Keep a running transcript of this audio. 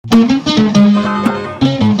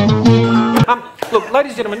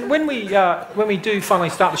gentlemen, when we do finally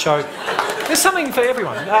start the show, there's something for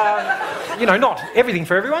everyone. You know, not everything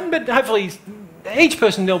for everyone, but hopefully each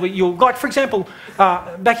person you'll like. For example,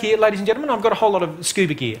 back here, ladies and gentlemen, I've got a whole lot of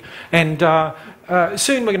scuba gear, and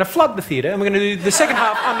soon we're going to flood the theatre, and we're going to do the second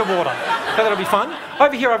half underwater. So that'll be fun.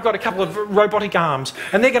 Over here, I've got a couple of robotic arms,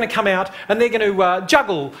 and they're going to come out and they're going to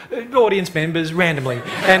juggle audience members randomly.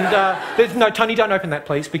 And no, Tony, don't open that,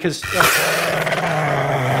 please, because.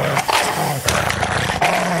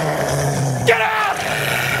 Get out!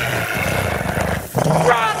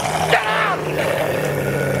 Run! Get out!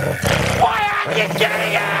 Why aren't you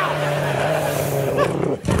getting out?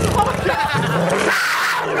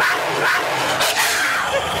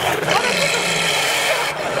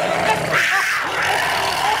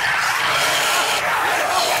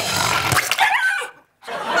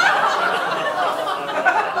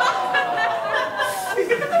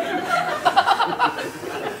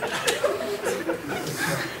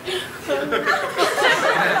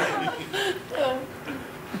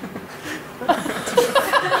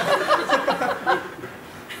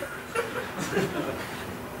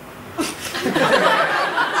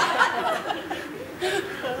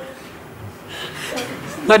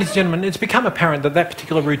 Ladies and gentlemen, it's become apparent that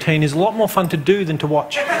particular routine is a lot more fun to do than to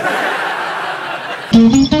watch.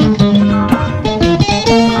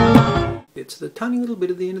 It's the tiny little bit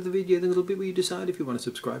at the end of the video, the little bit where you decide if you want to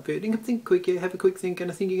subscribe. Think quick, yeah, have a quick think, and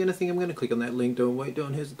I think you're going to think I'm going to click on that link. Don't wait,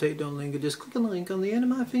 don't hesitate, don't linger, just click on the link on the end of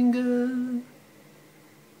my finger.